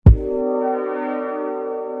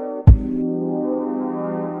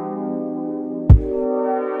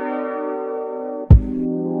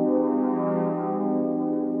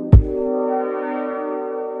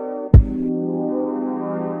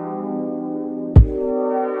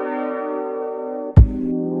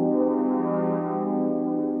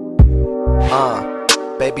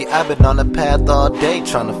Baby, I've been on the path all day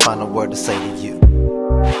trying to find a word to say to you.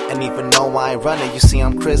 And even though I ain't running, you see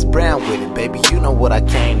I'm Chris Brown with it. Baby, you know what I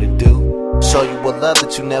came to do. Show you a love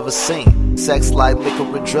that you never seen. Sex like liquor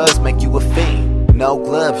with drugs make you a fiend. No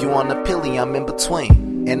glove, you on the pilly, I'm in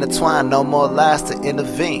between. Intertwined, no more lies to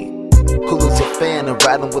intervene. Cool as a fan and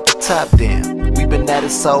riding with the top down. We been at it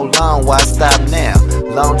so long, why stop now?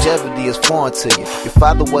 Longevity is foreign to you. Your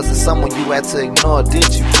father wasn't someone you had to ignore,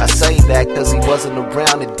 did you? I say that cause he wasn't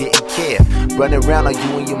around and didn't care. Running around on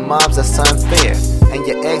you and your moms, that's unfair. And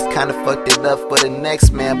your ex kinda fucked it up for the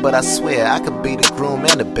next man, but I swear I could be the groom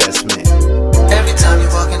and the best man. Every time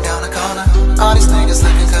you're walking down the corner, all these niggas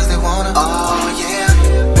looking cause they wanna. Oh yeah,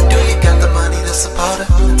 but do you got the money to support her?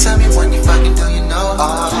 And tell me when you fucking do you know?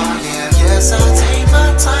 Oh yeah, yes I'll take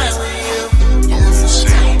my time with you. Yes I'll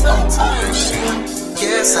take my time with you.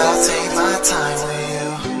 Yes I'll take my time with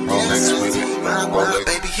you. Yes I'll take my time.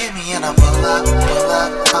 Baby hit me and I'll pull up, oh,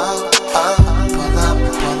 oh, pull up,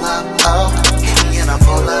 oh. Hit me and I'll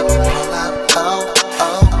pull up, oh,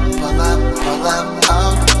 oh, pull up,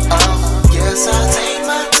 oh, oh. Yes I'll take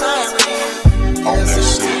my time with you. Yes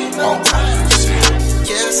I'll take my time with you.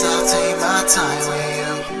 Yes I'll take my time with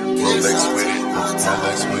you. Yes I'll take my time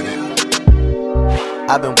with you.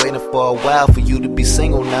 I've been waiting for a while for you to be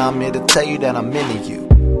single. Now I'm here to tell you that I'm into you.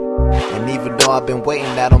 And even though I've been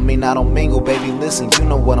waiting, that don't mean I don't mingle. Baby, listen, you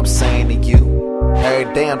know what I'm saying to you.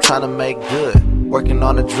 Every day I'm trying to make good. Working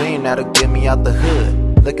on a dream that'll get me out the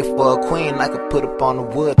hood. Looking for a queen I could put up on the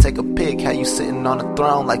wood. Take a pic, how you sitting on the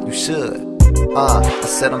throne like you should. I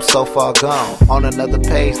said I'm so far gone. On another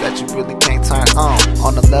page that you really can't turn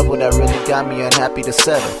on a level that really got me unhappy to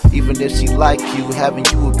settle. Even if she like you, having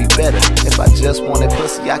you would be better. If I just wanted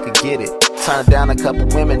pussy, I could get it. Turn down a couple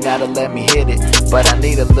women now to let me hit it. But I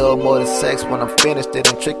need a little more than sex when I'm finished. It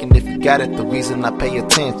ain't tricking if you got it, the reason I pay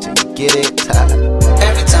attention. You get it?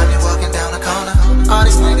 Every time you're walking down the corner, all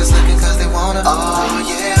these niggas looking cause they wanna. Oh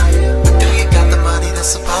yeah, but do you got the money to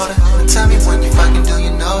support it? And tell me when you fucking do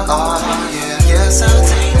you know? Oh yeah. Yes, I'll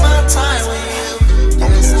take my time with you.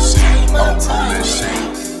 Yes, I'll take my time with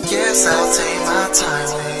you. Yes, I'll take my time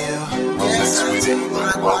with you. Yes, I'll take my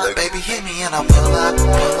time. Baby, hit me and I'll pull up,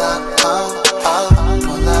 oh, oh,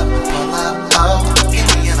 pull up, oh. Hit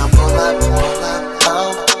me and I'll pull up, oh,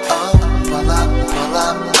 oh, pull up,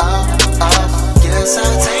 oh, oh. Yes,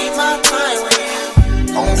 I'll take my time with you.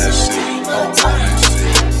 Yes, I'll take my time with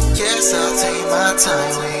you. Yes, I'll take my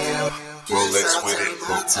time with you. Rolex with it,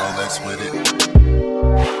 Rolex with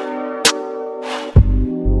it.